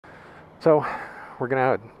So we're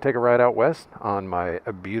gonna take a ride out west on my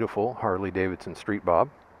beautiful Harley-Davidson Street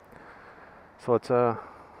Bob. So let's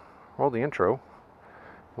roll the intro.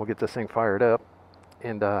 We'll get this thing fired up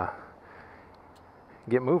and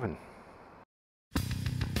get moving.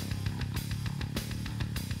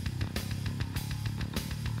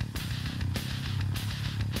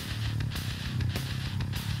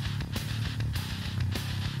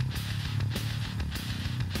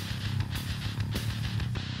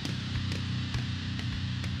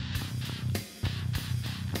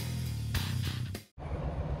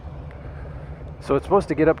 So it's supposed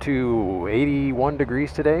to get up to 81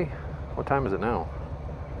 degrees today. What time is it now?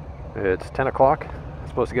 It's 10 o'clock. It's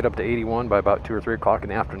supposed to get up to 81 by about 2 or 3 o'clock in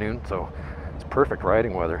the afternoon, so it's perfect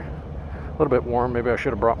riding weather. A little bit warm. Maybe I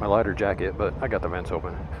should have brought my lighter jacket, but I got the vents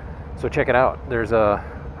open. So check it out.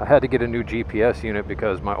 I had to get a new GPS unit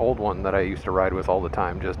because my old one that I used to ride with all the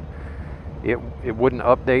time it wouldn't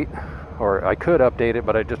update, or I could update it,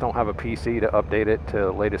 but I just don't have a PC to update it to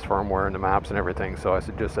the latest firmware and the maps and everything, so I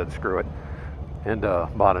just said screw it and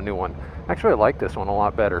bought a new one. Actually, I like this one a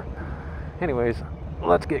lot better. Anyways,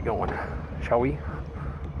 let's get going, shall we?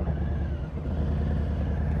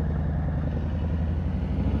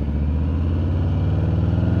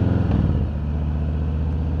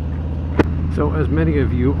 So as many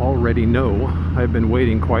of you already know, I've been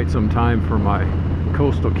waiting quite some time for my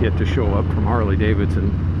coastal kit to show up from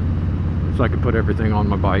Harley-Davidson so I can put everything on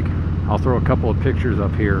my bike. I'll throw a couple of pictures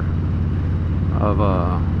up here of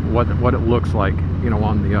what it looks like, you know,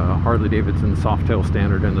 on the Harley-Davidson Softail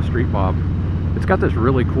Standard and the Street Bob. It's got this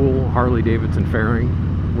really cool Harley-Davidson fairing,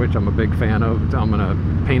 which I'm a big fan of. I'm gonna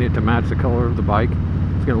paint it to match the color of the bike.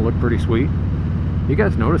 It's gonna look pretty sweet. You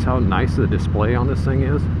guys notice how nice the display on this thing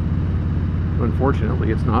is?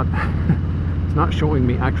 Unfortunately, it's not it's not showing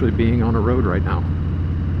me actually being on a road right now.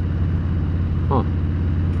 Huh,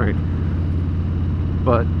 strange.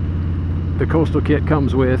 But the coastal kit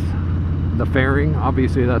comes with the fairing,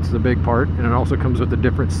 obviously that's the big part, and it also comes with a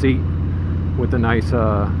different seat with a nice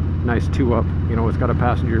nice two-up. You know, it's got a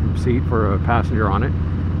passenger seat for a passenger on it,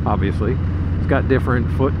 obviously. It's got different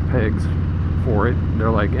foot pegs for it. They're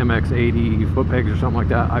like MX80 foot pegs or something like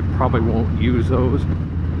that. I probably won't use those.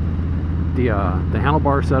 The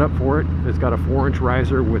handlebar setup for it, it's got a 4-inch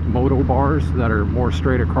riser with moto bars that are more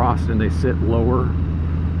straight across and they sit lower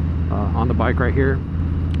on the bike right here.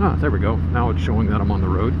 Ah, there we go. Now it's showing that I'm on the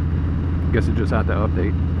road. I guess it just had to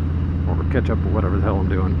update or catch up with whatever the hell I'm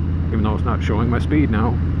doing, even though it's not showing my speed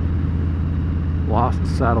now. Lost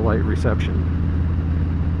satellite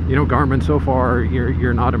reception. You know, Garmin, so far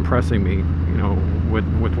you're not impressing me, you know,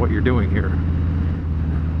 with what you're doing here.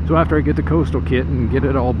 So after I get the coastal kit and get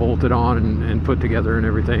it all bolted on and put together and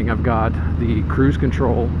everything, I've got the cruise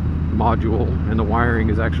control module, and the wiring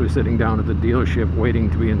is actually sitting down at the dealership waiting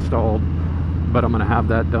to be installed, but I'm going to have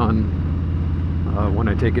that done when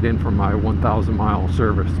I take it in for my 1,000 mile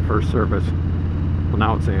service, first service. Well,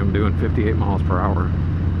 now it's saying I'm doing 58 miles per hour.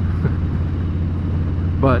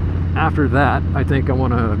 But after that, I think I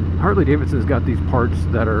want to... Harley-Davidson's got these parts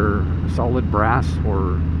that are solid brass,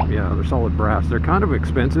 or yeah, they're solid brass. They're kind of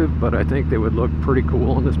expensive, but I think they would look pretty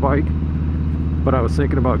cool on this bike. But I was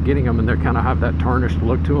thinking about getting them, and they kind of have that tarnished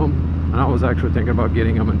look to them. And I was actually thinking about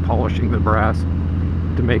getting them and polishing the brass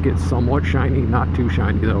to make it somewhat shiny. Not too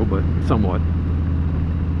shiny though, but somewhat.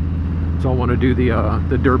 So I want to do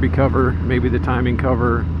the derby cover, maybe the timing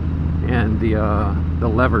cover, and the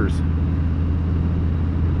levers.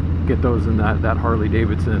 Get those in that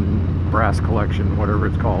Harley-Davidson brass collection, whatever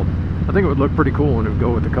it's called. I think it would look pretty cool and it would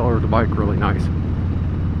go with the color of the bike really nice.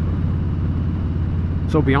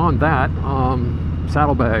 So beyond that,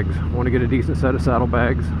 saddlebags. I want to get a decent set of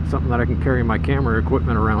saddlebags, something that I can carry my camera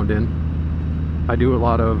equipment around in. I do a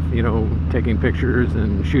lot of, you know, taking pictures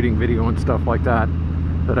and shooting video and stuff like that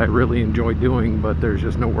I really enjoy doing, but there's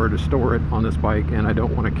just nowhere to store it on this bike, and I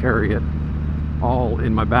don't want to carry it all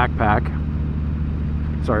in my backpack.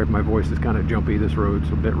 Sorry if my voice is kind of jumpy. This road's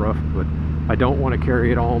a bit rough, but I don't want to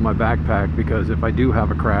carry it all in my backpack because if I do have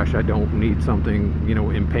a crash, I don't need something, you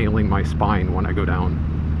know, impaling my spine when I go down.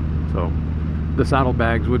 So the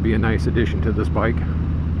saddlebags would be a nice addition to this bike.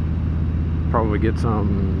 Probably get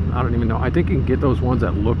some, I don't even know, I think you can get those ones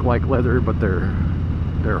that look like leather, but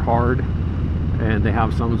they're hard, and they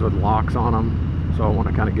have some with locks on them, so I want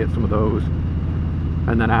to kind of get some of those.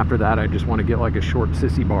 And then after that, I just want to get like a short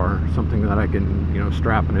sissy bar, something that I can, you know,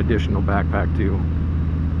 strap an additional backpack to.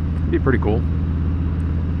 It'd be pretty cool.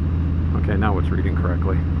 Okay, now it's reading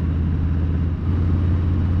correctly.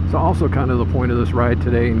 So also kind of the point of this ride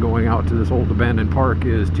today and going out to this old abandoned park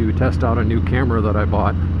is to test out a new camera that I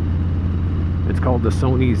bought. It's called the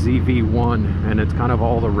Sony ZV1, and it's kind of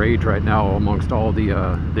all the rage right now amongst all the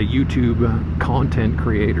YouTube content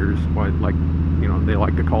creators. Like, you know, they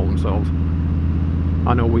like to call themselves.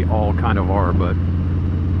 I know we all kind of are, but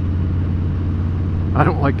I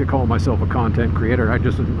don't like to call myself a content creator.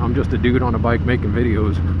 I'm just a dude on a bike making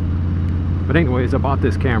videos. But anyways, I bought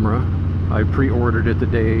this camera. I pre-ordered it the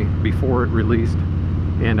day before it released,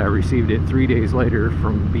 and I received it 3 days later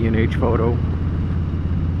from B&H Photo.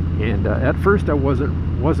 And at first I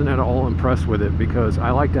wasn't at all impressed with it, because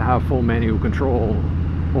I like to have full manual control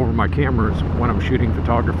over my cameras when I'm shooting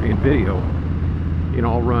photography and video. You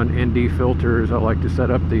know, I'll run ND filters. I like to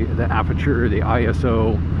set up the aperture, the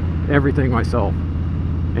ISO, everything myself.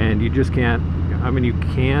 And you just can't, I mean, you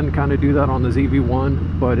can kind of do that on the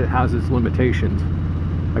ZV1, but it has its limitations.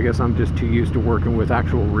 I guess I'm just too used to working with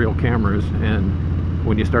actual real cameras, and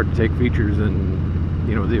when you start to take features and,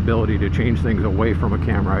 you know, the ability to change things away from a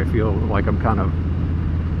camera, I feel like I'm kind of,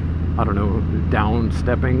 I don't know,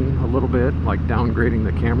 down-stepping a little bit, like downgrading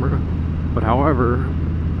the camera. But however,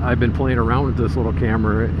 I've been playing around with this little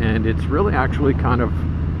camera, and it's really actually kind of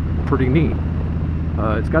pretty neat.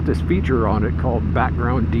 It's got this feature on it called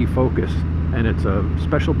background defocus, and it's a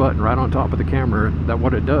special button right on top of the camera that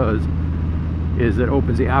what it does is it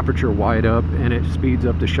opens the aperture wide up, and it speeds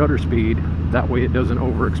up the shutter speed. That way it doesn't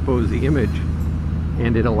overexpose the image,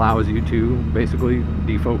 and it allows you to basically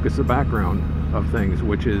defocus the background of things,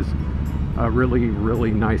 which is a really, really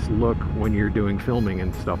nice look when you're doing filming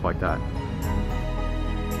and stuff like that.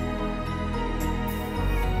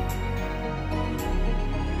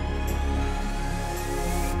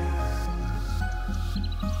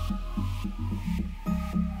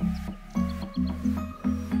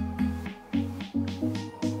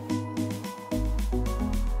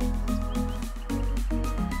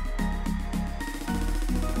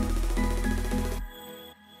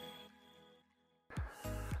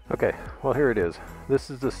 Okay, well, here it is.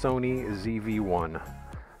 This is the Sony ZV1.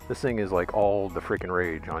 This thing is like all the freaking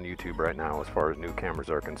rage on YouTube right now as far as new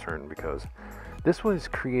cameras are concerned, because this was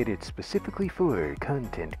created specifically for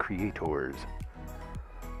content creators.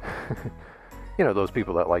 You know, those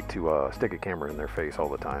people that like to stick a camera in their face all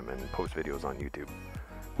the time and post videos on YouTube,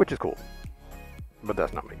 which is cool, but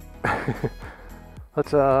that's not me.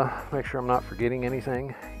 Let's make sure I'm not forgetting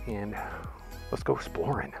anything, and let's go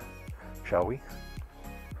exploring, shall we?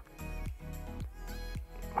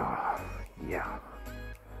 Yeah.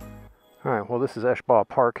 Alright, well, this is Eschbaugh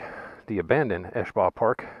Park, the abandoned Eschbaugh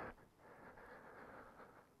Park.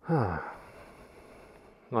 Not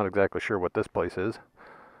exactly sure what this place is.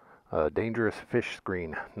 Dangerous fish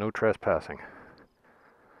screen, no trespassing.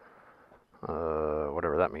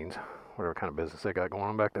 Whatever that means, whatever kind of business they got going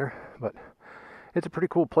on back there. But it's a pretty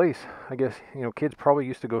cool place. I guess, you know, kids probably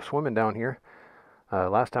used to go swimming down here.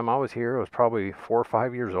 Last time I was here, I was probably 4 or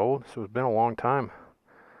 5 years old, so it's been a long time.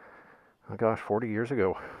 Oh gosh, 40 years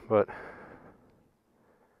ago. But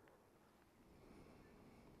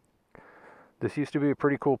this used to be a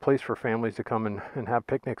pretty cool place for families to come and have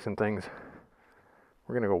picnics and things.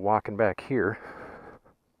 We're gonna go walking back here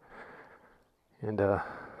and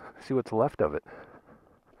see what's left of it.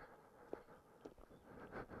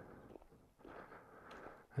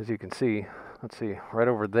 As you can see, let's see, right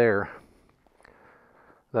over there,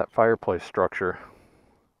 that fireplace structure,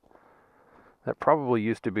 that probably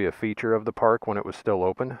used to be a feature of the park when it was still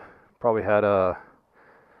open. Probably had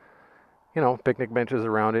you know, picnic benches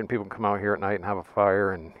around it, and people can come out here at night and have a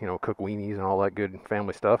fire and, you know, cook weenies and all that good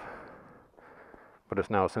family stuff. But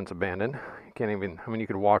it's now since abandoned. You can't even, I mean, you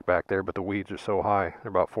could walk back there, but the weeds are so high.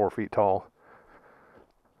 They're about 4 feet tall.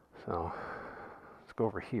 So let's go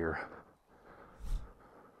over here.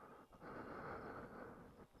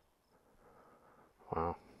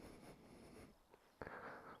 Wow.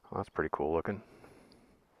 Well, that's pretty cool looking.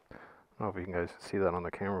 I don't know if you can guys see that on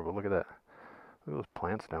the camera, but look at that. Look at those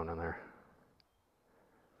plants down in there.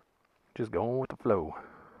 Just going with the flow.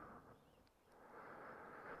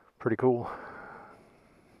 Pretty cool.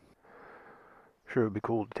 Sure, it would be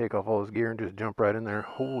cool to take off all this gear and just jump right in there.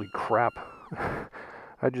 Holy crap.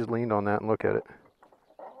 I just leaned on that and look at it.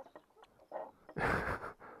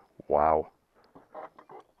 Wow.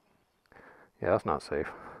 Yeah, that's not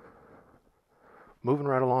safe. Moving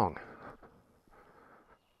right along.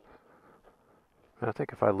 And I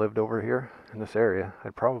think if I lived over here in this area,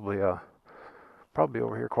 I'd probably be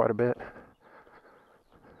over here quite a bit.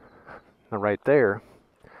 Now right there,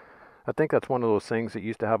 I think that's one of those things that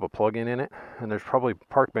used to have a plug-in in it, and there's probably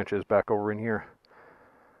park benches back over in here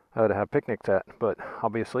to have picnics at, but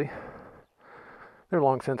obviously they're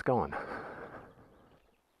long since gone.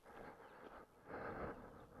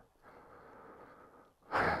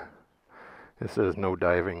 It says no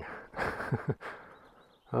diving.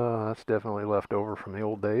 That's definitely left over from the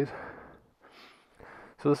old days.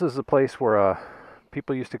 So this is the place where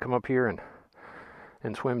people used to come up here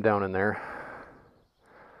and swim down in there.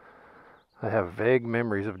 I have vague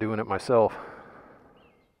memories of doing it myself.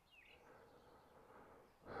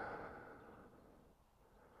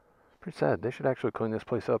 Pretty sad. They should actually clean this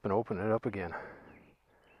place up and open it up again.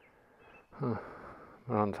 Huh.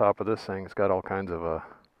 But on top of this thing, it's got all kinds of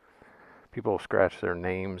people scratch their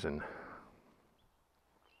names and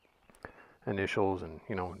initials and,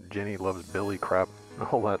 you know, Jenny loves Billy crap,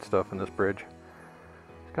 all that stuff in this bridge.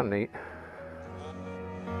 It's kind of neat.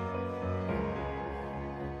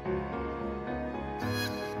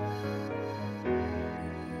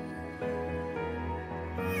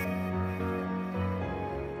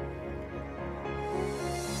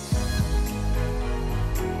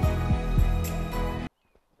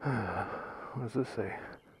 What does this say?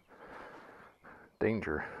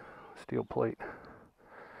 Danger. Steel plate.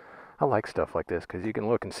 I like stuff like this because you can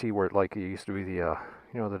look and see where it used to be the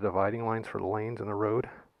you know, the dividing lines for the lanes in the road.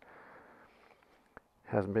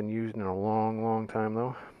 Hasn't been used in a long time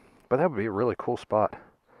though. But that would be a really cool spot.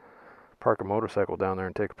 Park a motorcycle down there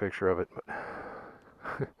and take a picture of it.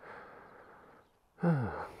 But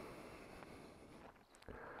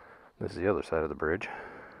this is the other side of the bridge.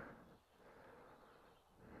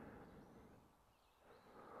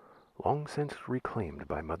 Long since reclaimed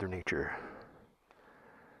by Mother Nature.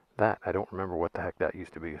 That, I don't remember what the heck that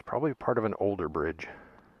used to be. It's probably part of an older bridge.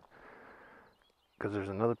 Because there's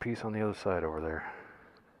another piece on the other side over there.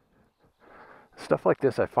 Stuff like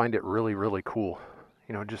this, I find it really cool.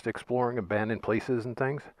 You know, just exploring abandoned places and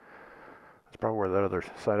things. That's probably where that other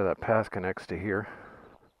side of that pass connects to here.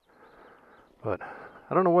 But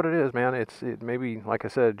I don't know what it is, man. It maybe, like I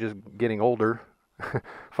said, just getting older.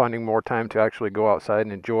 Finding more time to actually go outside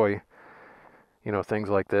and enjoy, you know, things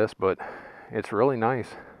like this. But it's really nice.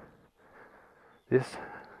 This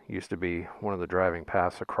used to be one of the driving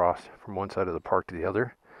paths across from one side of the park to the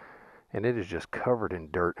other. And it is just covered in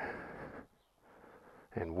dirt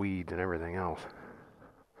and weeds and everything else.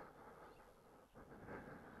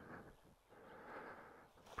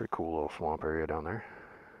 Pretty cool little swamp area down there.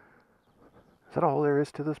 Is that all there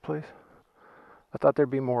is to this place? I thought there'd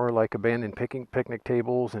be more like abandoned picnic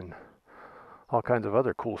tables and all kinds of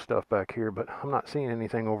other cool stuff back here, but I'm not seeing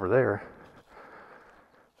anything over there.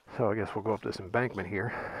 So I guess we'll go up this embankment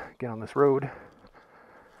here, get on this road,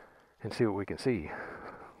 and see what we can see.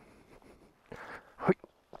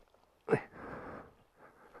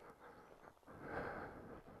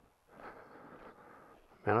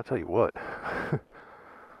 Man, I'll tell you what,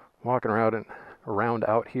 walking around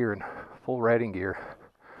out here in full riding gear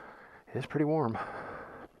is pretty warm.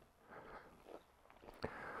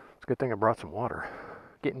 It's a good thing I brought some water.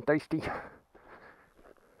 Getting thirsty.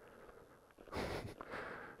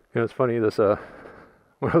 You know, it's funny, this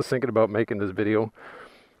when I was thinking about making this video,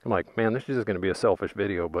 I'm like, man, this is just going to be a selfish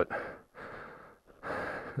video, but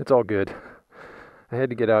it's all good. I had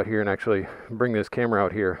to get out here and actually bring this camera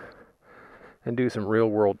out here and do some real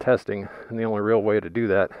world testing, and the only real way to do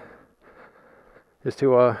that is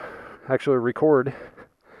to actually record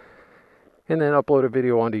and then upload a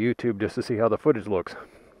video onto YouTube just to see how the footage looks.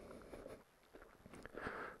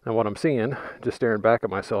 Now what I'm seeing, just staring back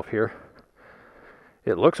at myself here,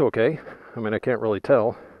 it looks okay. I mean, I can't really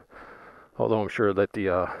tell, although I'm sure that the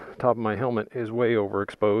top of my helmet is way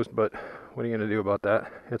overexposed, but what are you going to do about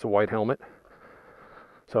that? It's a white helmet.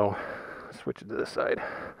 So, switch it to this side.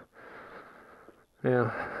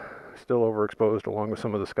 Yeah, still overexposed along with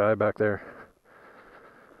some of the sky back there.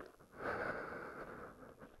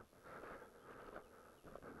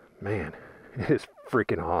 Man, it is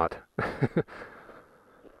freaking hot.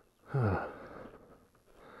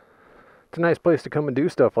 It's a nice place to come and do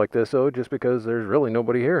stuff like this, though, just because there's really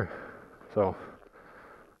nobody here. So,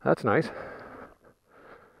 that's nice.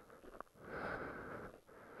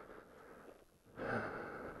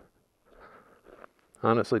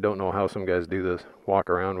 Honestly, don't know how some guys do this. Walk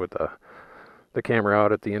around with the camera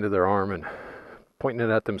out at the end of their arm and pointing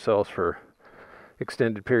it at themselves for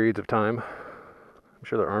extended periods of time. I'm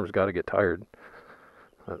sure their arms got to get tired.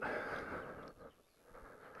 But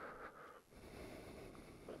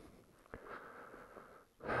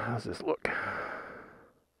how's this look?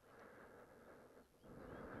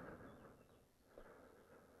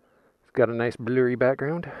 It's got a nice blurry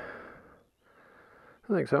background.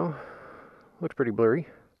 I think so. Looks pretty blurry.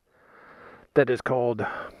 That is called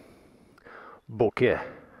bokeh.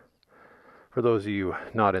 For those of you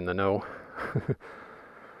not in the know.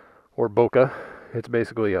 Or bokeh. It's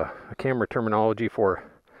basically a camera terminology for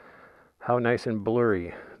how nice and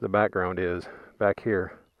blurry the background is back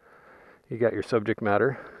here. You got your subject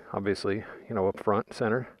matter, obviously, you know, up front,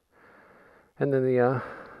 center, and then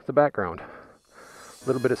the background. A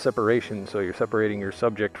little bit of separation, so you're separating your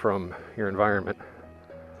subject from your environment.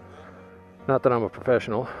 Not that I'm a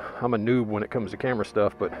professional, I'm a noob when it comes to camera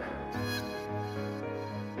stuff, but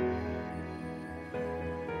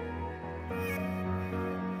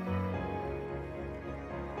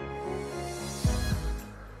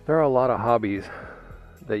there are a lot of hobbies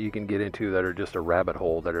that you can get into that are just a rabbit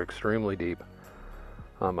hole, that are extremely deep.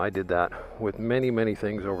 I did that with many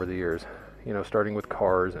things over the years, you know, starting with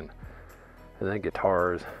cars and then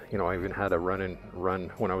guitars. You know, I even had a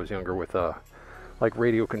run when I was younger with like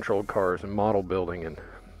radio controlled cars and model building and,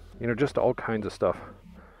 you know, just all kinds of stuff.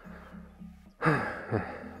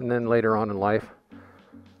 And then later on in life,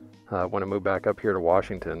 when I moved back up here to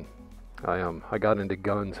Washington, I got into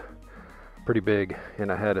guns pretty big,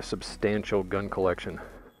 and I had a substantial gun collection.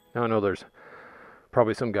 Now I know there's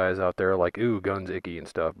probably some guys out there like, ooh, guns icky and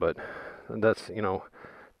stuff, but that's, you know,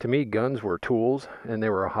 to me, guns were tools and they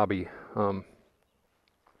were a hobby.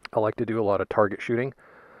 I like to do a lot of target shooting.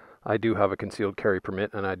 I do have a concealed carry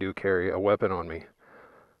permit and I do carry a weapon on me.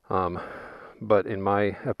 But in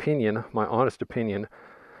my opinion, my honest opinion,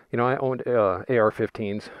 you know, I owned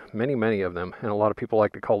AR-15s, many of them, and a lot of people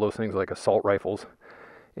like to call those things like assault rifles,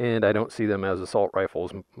 and I don't see them as assault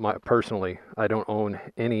rifles. Personally, I don't own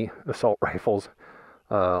any assault rifles.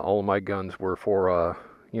 All of my guns were for,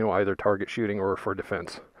 you know, either target shooting or for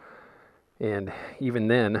defense. And even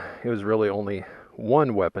then, it was really only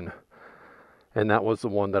one weapon, and that was the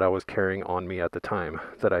one that I was carrying on me at the time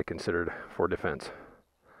that I considered for defense.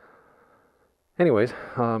 Anyways,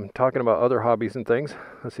 talking about other hobbies and things,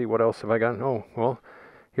 let's see, what else have I got? Oh, well,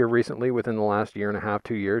 here recently, within the last year and a half,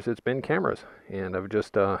 2 years, it's been cameras, and I've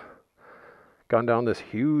just gone down this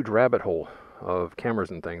huge rabbit hole of cameras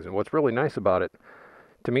and things. And what's really nice about it,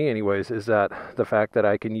 to me anyways, is that the fact that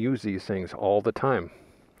I can use these things all the time,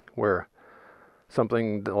 where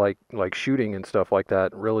something like shooting and stuff like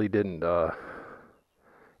that really didn't,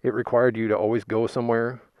 it required you to always go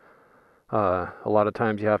somewhere. A lot of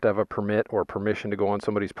times you have to have a permit or permission to go on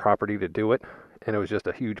somebody's property to do it, and it was just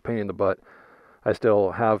a huge pain in the butt. I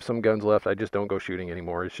still have some guns left, I just don't go shooting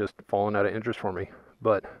anymore. It's just fallen out of interest for me.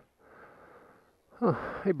 But, oh,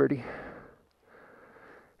 hey birdie.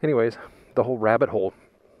 Anyways, the whole rabbit hole.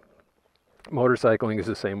 Motorcycling is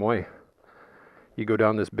the same way. You go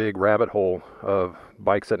down this big rabbit hole of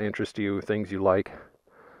bikes that interest you, things you like,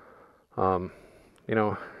 you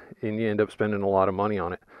know, and you end up spending a lot of money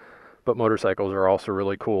on it. But motorcycles are also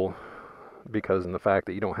really cool because in the fact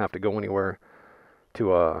that you don't have to go anywhere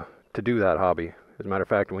to do that hobby. As a matter of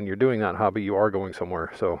fact, when you're doing that hobby, you are going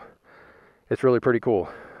somewhere. So it's really pretty cool.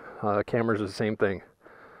 Cameras is the same thing.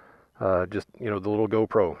 Just, you know, the little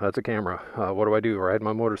GoPro, that's a camera. What do I do? Ride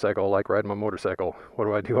my motorcycle. I like riding my motorcycle. What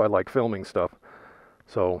do I do? I like filming stuff.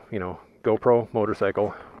 So, you know, GoPro,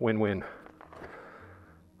 motorcycle, win-win.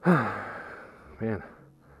 Man,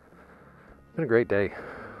 it's been a great day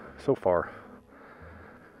so far.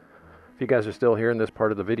 If you guys are still here in this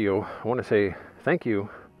part of the video, I want to say thank you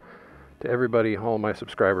to everybody, all my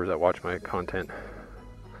subscribers that watch my content,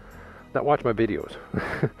 that watch my videos.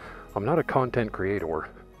 I'm not a content creator.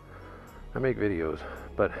 I make videos.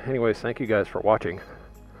 But anyways, thank you guys for watching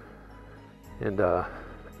and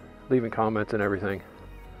leaving comments and everything.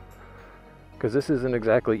 Because this isn't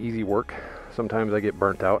exactly easy work. Sometimes I get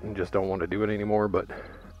burnt out and just don't want to do it anymore, but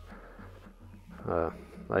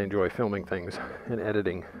I enjoy filming things and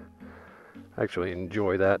editing. I actually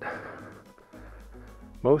enjoy that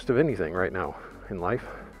most of anything right now in life,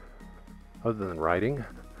 other than riding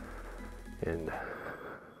and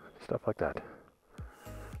stuff like that.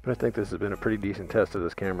 But I think this has been a pretty decent test of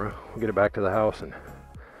this camera. We'll get it back to the house and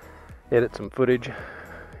edit some footage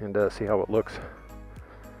and see how it looks.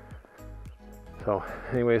 So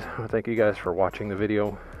anyways, I thank you guys for watching the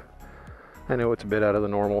video. I know it's a bit out of the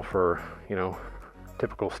normal for, you know,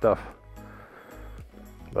 typical stuff,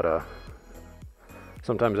 but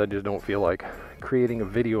sometimes I just don't feel like creating a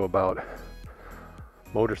video about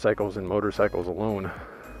motorcycles and motorcycles alone.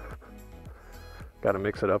 Got to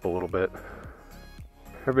mix it up a little bit.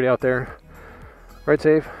 Everybody out there, ride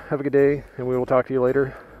safe, have a good day, and we will talk to you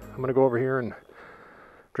later. I'm gonna go over here and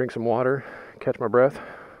drink some water, catch my breath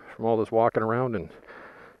from all this walking around and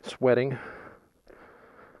sweating.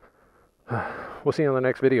 We'll see you on the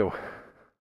next video.